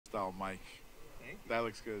style mic. Thank you. That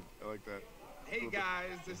looks good. I like that. Hey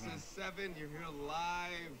guys, this is Seven. You're here live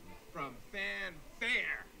from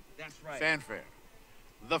FANFAIRE. That's right. Fanfare.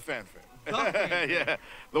 The fanfare. The Fanfare. Yeah,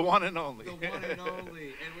 the one and only. The one and only.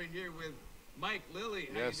 And we're here with Mike, Lilly.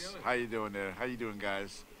 How Yes. you doing? How you doing there? How you doing,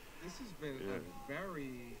 guys? This has been a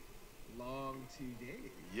very long 2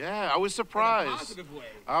 days. Yeah, I was In a surprised. positive way.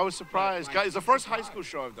 I was surprised. Like, Guys, it's the first high surprised. school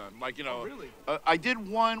show I've done. Like, you know, Oh, really? I did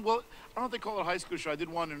one, well, I don't know if they call it a high school show. I did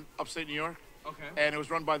one in upstate New York, Okay. and it was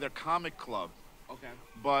run by their comic club. Okay.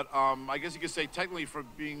 But I guess you could say technically for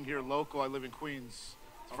being here local, I live in Queens.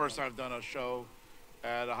 It's the first time I've done a show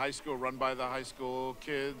at a high school run by the high school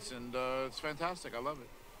kids, and it's fantastic. I love it.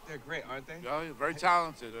 They're great, aren't they? Yeah, very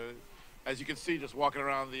talented. As you can see, just walking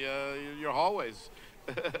around the your hallways.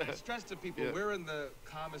 I stress to people, Yeah. we're in the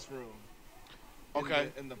commerce room.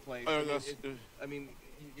 Okay. In the place. That's- I mean,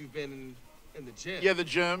 you've been in the gym. Yeah, the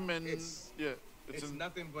gym and It's- yeah, It's in-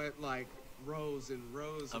 nothing but like rows and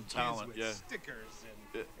rows Of of talent, kids with yeah. stickers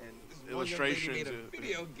Yeah. and this one young lady Illustrations, made a yeah.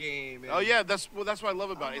 video game. And Oh yeah, that's what I love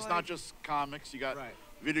about it. It's I'm not like- just comics. You got Right.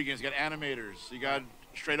 video games. You got animators. You got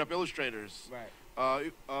straight up illustrators. Right.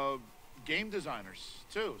 Game designers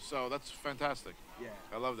too. So that's fantastic. Yeah.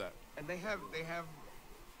 I love that. And they have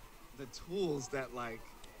the tools that like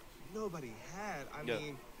nobody had. I Yeah.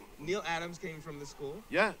 mean, Neil Adams came from the school.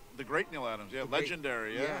 Yeah, the great Neil Adams. Yeah, The great-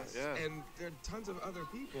 legendary. Yeah, yes. yeah. And there are tons of other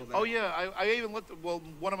people. That, Oh yeah, I even looked. Well,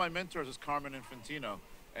 one of my mentors is Carmen Infantino,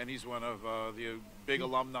 and he's one of the big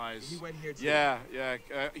alumni. he went here too. Yeah, yeah.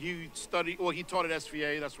 He studied. Well, he taught at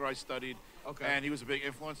SVA. That's where I studied. Okay. And he was a big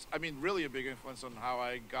influence. I mean, really a big influence on how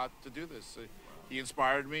I got to do this. He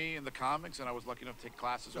inspired me in the comics, and I was lucky enough to take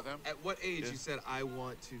classes with him. At what age Yeah. you said I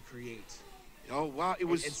want to create? Oh wow, it And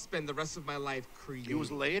was. spend the rest of my life creating. It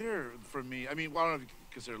was later for me. I mean, well, I don't know if you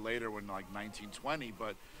consider later when like 1920,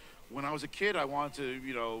 but when I was a kid, I wanted to,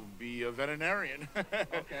 you know, be a veterinarian.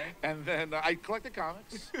 Okay. And then I collected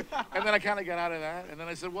comics, and then I kind of got out of that. And then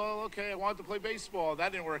I said, well, okay, I wanted to play baseball.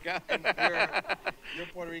 That didn't work out. And you're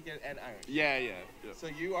Puerto Rican and Irish. Yeah, yeah. So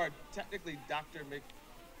you are technically Dr.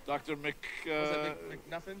 Dr. Mc. Was that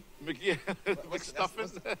McNuffin? Yeah, What's-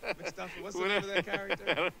 McStuffin. McStuffin. What's the name of that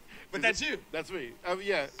character? But that's you. That's me.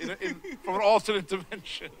 Yeah, from an alternate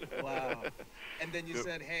dimension. Wow. And then you Yep.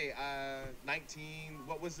 said, hey, 19,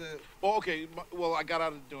 what was the... Well, okay. Well, I got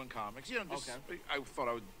out of doing comics. You know, just Okay. I thought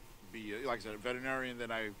I would be, like I said, a veterinarian.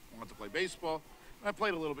 Then I wanted to play baseball. And I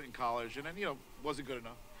played a little bit in college, and then wasn't good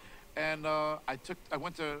enough. And I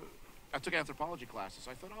took anthropology classes.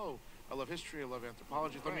 I thought, oh, I love history. I love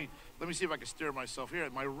anthropology. Right. Let me see if I can steer myself here.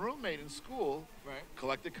 My roommate in school Right.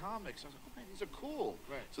 collected comics. I was like, oh man, these are cool.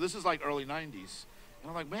 Right. So this is like early '90s. And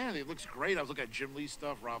I'm like, man, it looks great. I was looking at Jim Lee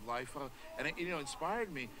stuff, Rob Liefeld, and it,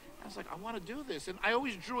 inspired me. I was like, I want to do this. And I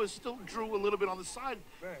always still drew a little bit on the side,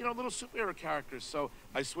 Right. little superhero characters. So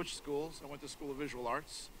I switched schools. I went to School of Visual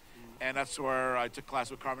Arts, and that's where I took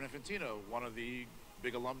class with Carmen Infantino, one of the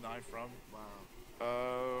big alumni from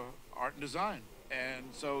Wow. art and design. And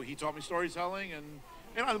so he taught me storytelling and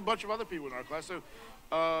a bunch of other people in our class. So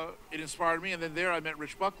it inspired me. And then there I met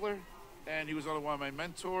Rich Buckler, and he was another one of my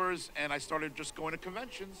mentors. And I started just going to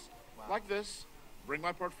conventions like this, bring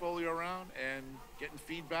my portfolio around and getting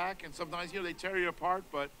feedback. And sometimes, they tear you apart,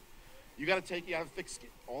 but you got to have thick skin.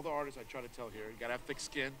 All the artists I try to tell here, you got to have thick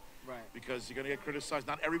skin. Right. Because you're going to get criticized.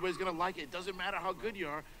 Not everybody's going to like it. It doesn't matter how good you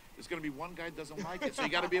are. There's going to be one guy that doesn't like it. So you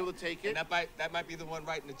got to be able to take it. And that might be the one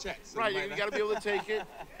writing the checks. So Right, might you not- got to be able to take it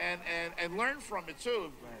and learn from it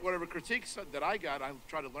too. Right. Whatever critiques that I got, I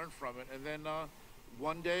try to learn from it. And then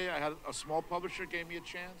one day I had a small publisher gave me a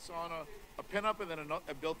chance on a pinup, and then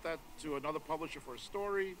I built that to another publisher for a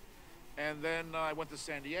story. And then I went to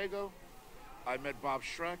San Diego. I met Bob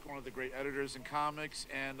Schreck, one of the great editors in comics,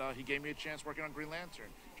 and he gave me a chance working on Green Lantern.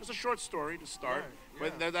 Just a short story to start,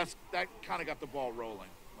 Right, yeah. but that kind of got the ball rolling.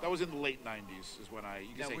 That was in the late '90s, is when you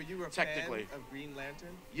can Now, say were you a technically. fan of Green Lantern?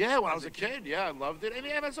 Yeah, when I As was a a kid, yeah, I loved it. And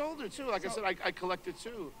I was older too. Like I So- said, I collected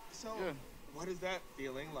too. So, Yeah. what is that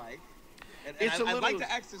feeling like? And It's a I'd like little-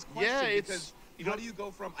 to ask this question Yeah, it's- because you how know- do you go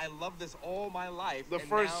from I love this all my life The and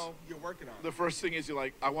first- now you're working on it? The first thing is you're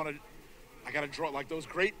like, I got to draw like those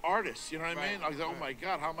great artists. You know what I Right, mean? I was like, oh right. my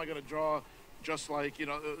God, how am I going to draw just like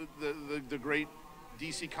the great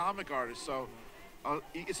DC comic artists? So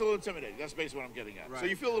it's a little intimidating. That's basically what I'm getting at. So Right.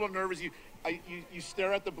 you feel a little nervous. You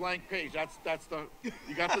stare at the blank page. That's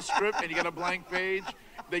you got the script and you got a blank page.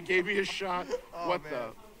 They gave me a shot. What man.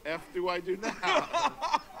 the F do I do now?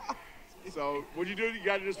 So what you do, you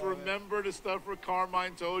got to just remember the stuff where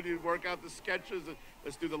Carmine told you, work out the sketches.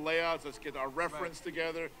 Let's do the layouts. Let's get our reference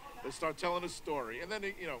together. Let's start telling a story. And then,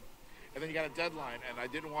 and then you got a deadline. And I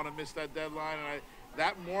didn't want to miss that deadline. And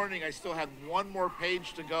That morning, I still had one more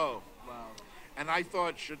page to go. Wow. And I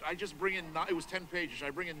thought, should I just bring in 9? It was 10 pages. Should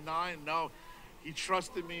I bring in 9? No. He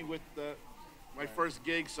trusted me with my first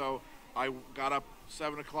gig, so I got up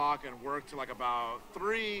 7 o'clock and worked till like about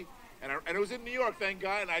 3. And it was in New York, thank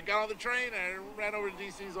God. And I got on the train and I ran over to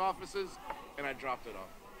DC's offices and I dropped it off.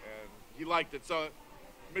 And he liked it, so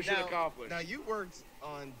mission accomplished. Now, you worked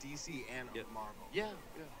on DC and Marvel. Yeah.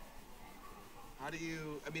 How do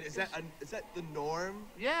you? I mean, is that the norm?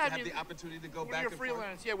 Yeah, to have the opportunity to go back and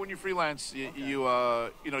forth? Yeah, when you're freelance,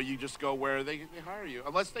 you just go where they hire you,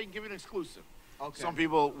 unless they give you an exclusive. Okay. Some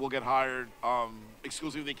people will get hired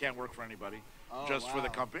exclusively; they can't work for anybody, just for the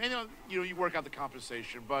company. And you work out the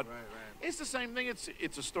compensation, but it's the same thing.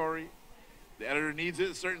 It's a story. The editor needs it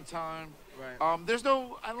at a certain time. Right. There's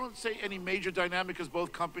no, I don't say any major dynamic because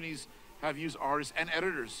both companies have used artists and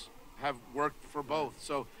editors have worked for both.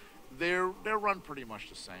 So. They're run pretty much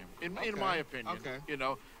the same, in my opinion. Okay.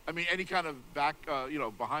 I mean, any kind of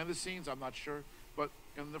behind the scenes, I'm not sure, but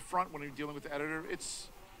in the front when you're dealing with the editor,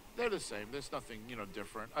 they're the same. There's nothing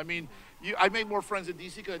different. I mean, I made more friends at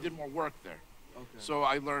DC because I did more work there. Okay. So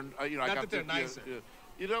I learned, I got that they're nicer.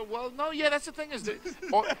 Well, no, yeah, that's the thing is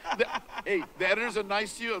hey, the editors are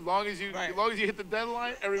nice to you as long as you hit the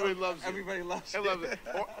deadline. Everybody loves you. Everybody loves you. I love it.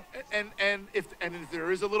 And if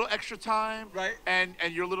there is a little extra time, and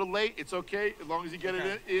you're a little late, it's okay as long as you get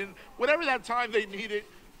it in whatever that time they need it.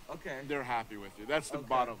 Okay. They're happy with you. That's the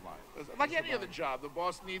bottom line. Like any other job, the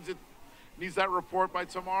boss needs that report by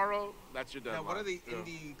tomorrow. That's your deadline. Now, what are the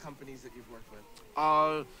indie companies that you've worked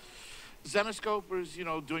with? Zenescope was,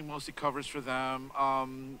 doing mostly covers for them.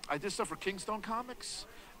 I did stuff for Kingstone Comics.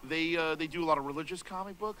 They do a lot of religious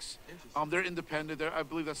comic books. They're independent. I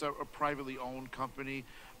believe that's a privately owned company.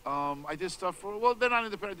 I did stuff for, they're not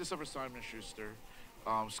independent. I did stuff for Simon & Schuster,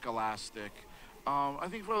 Scholastic. I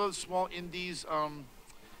think for those small indies, I'm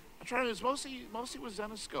trying to, it was mostly with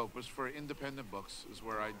Zenescope. Was for independent books is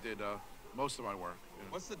where I did most of my work.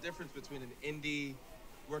 What's the difference between an indie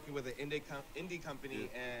working with an indie company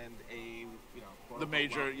and a the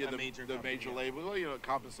major company, label,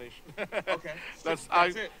 compensation. Okay, that's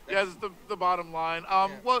it. That's the bottom line.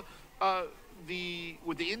 With the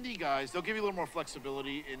indie guys, they'll give you a little more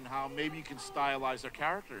flexibility in how maybe you can stylize their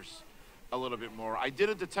characters a little bit more. I did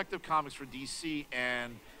a Detective Comics for DC,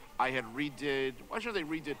 and I had redid. Why should they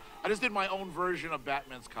redid? I just did my own version of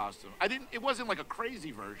Batman's costume. It wasn't like a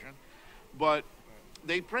crazy version, but.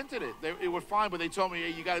 They printed it. It was fine, but they told me, hey,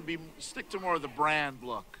 you got to stick to more of the brand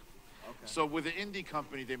look. Okay. So with an indie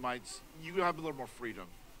company, you have a little more freedom.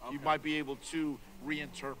 Okay. You might be able to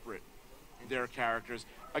reinterpret their characters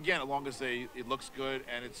again, as long as it looks good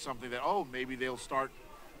and it's something that maybe they'll start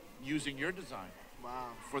using your design. Wow.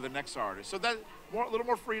 For the next artist. So that a little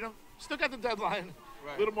more freedom. Still got the deadline.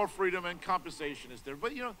 A little more freedom and compensation is there.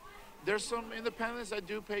 But there's some independents that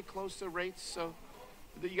do pay close to rates. So.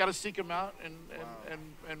 You got to seek them out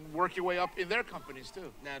and work your way up in their companies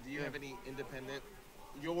too. Now, do you have any independent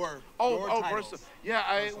your titles?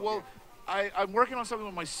 I'm working on something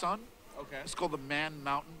with my son. Okay. It's called the Man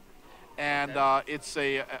Mountain, and it's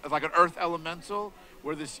like an Earth elemental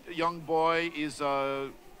where this young boy is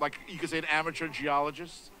like you could say an amateur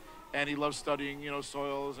geologist. And he loves studying,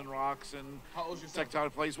 soils and rocks and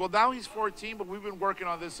tectonic plates. Well, now he's 14, but we've been working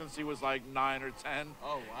on this since he was like 9 or 10.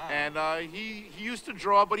 Oh, wow. And he used to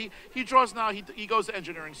draw, but he draws now. He goes to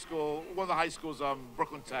engineering school, one of the high schools,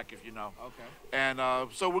 Brooklyn Tech, if you know. Okay. And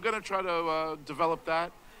so we're going to try to develop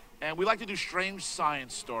that. And we like to do strange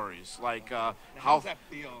science stories, like how does that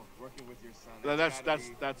feel working with your son? That's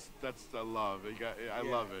the love. I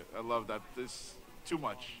love it. I love that. Too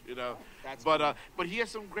much, But he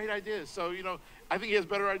has some great ideas. So I think he has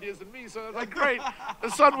better ideas than me. So it's like great.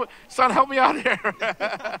 son, help me out here.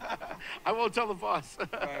 I won't tell the boss.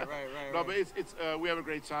 Right. No, but it's we have a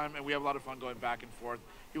great time and we have a lot of fun going back and forth.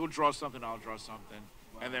 He will draw something, I'll draw something,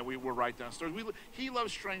 and then we'll write down stories. He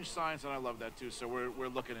loves strange science, and I love that too. So we're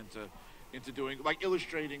looking into doing like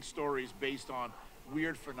illustrating stories based on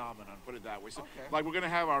weird phenomenon, put it that way. So, like, we're going to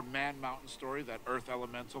have our Man Mountain story, that Earth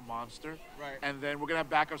elemental monster. Right. And then we're going to have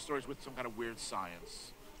backup stories with some kind of weird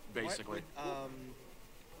science, basically.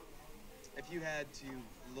 If you had to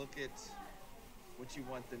look at what you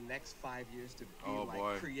want the next 5 years to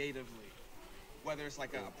be creatively, whether it's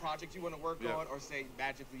like a project you want to work on or say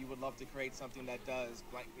magically you would love to create something that does,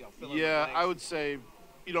 like, fill in the blanks. I would say,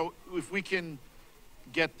 if we can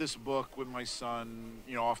get this book with my son,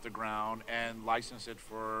 off the ground and license it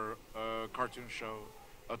for a cartoon show,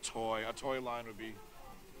 a toy line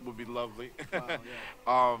would be lovely.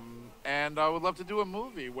 Wow, and I would love to do a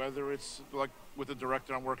movie, whether it's like with the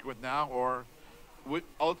director I'm working with now or with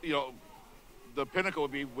the pinnacle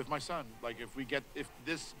would be with my son. Like if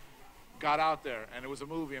this got out there and it was a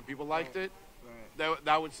movie and people liked it,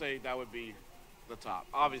 that would be the top.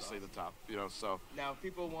 Obviously the top. You know. So now, if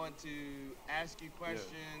people want to ask you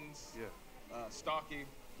questions, stalk you.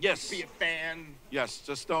 Yes. Be a fan. Yes,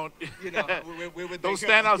 just don't. You know, don't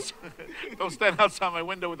stand outside my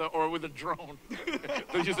window with a drone.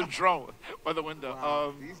 Don't use a drone by the window.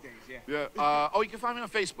 Wow, these days, yeah. You can find me on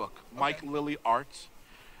Facebook, Mike Lilly Art,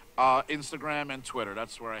 Instagram and Twitter.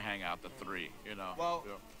 That's where I hang out. The three, you know. Well,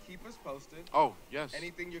 keep us posted. Oh yes.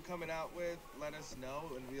 Anything you're coming out with, let us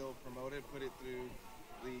know, and we'll promote it, put it through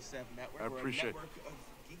the SEV Network. I appreciate it. We're a network of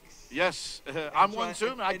geeks. Yes, I'm one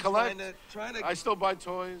too. I collect. Trying to, I still buy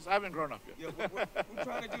toys. I haven't grown up yet. Yeah, we're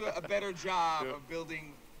trying to do a better job of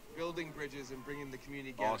building bridges and bringing the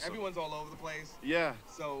community together. Awesome. Everyone's all over the place. Yeah.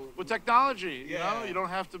 So with technology, you know, you don't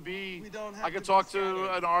have to be. I could talk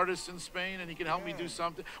to an artist in Spain, and he can help me do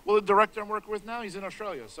something. Well, the director I'm working with now, he's in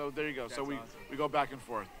Australia, so there you go. That's so we go back and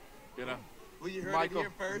forth, you know. Well, you heard it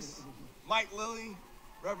here first. Mike Lilly,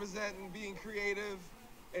 representing being creative,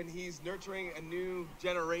 and he's nurturing a new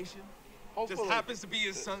generation. Hopefully. Just happens to be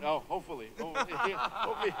his son. Oh, hopefully.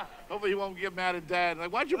 Hopefully he won't get mad at Dad.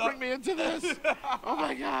 Like, why'd you bring me into this? Oh,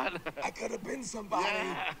 my God. I could have been somebody.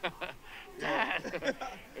 Dad.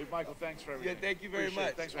 Hey, Michael, thanks for everything. Yeah, thank you very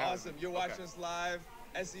much. Thanks for having me. Awesome. You're watching us live.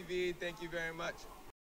 SEV, thank you very much.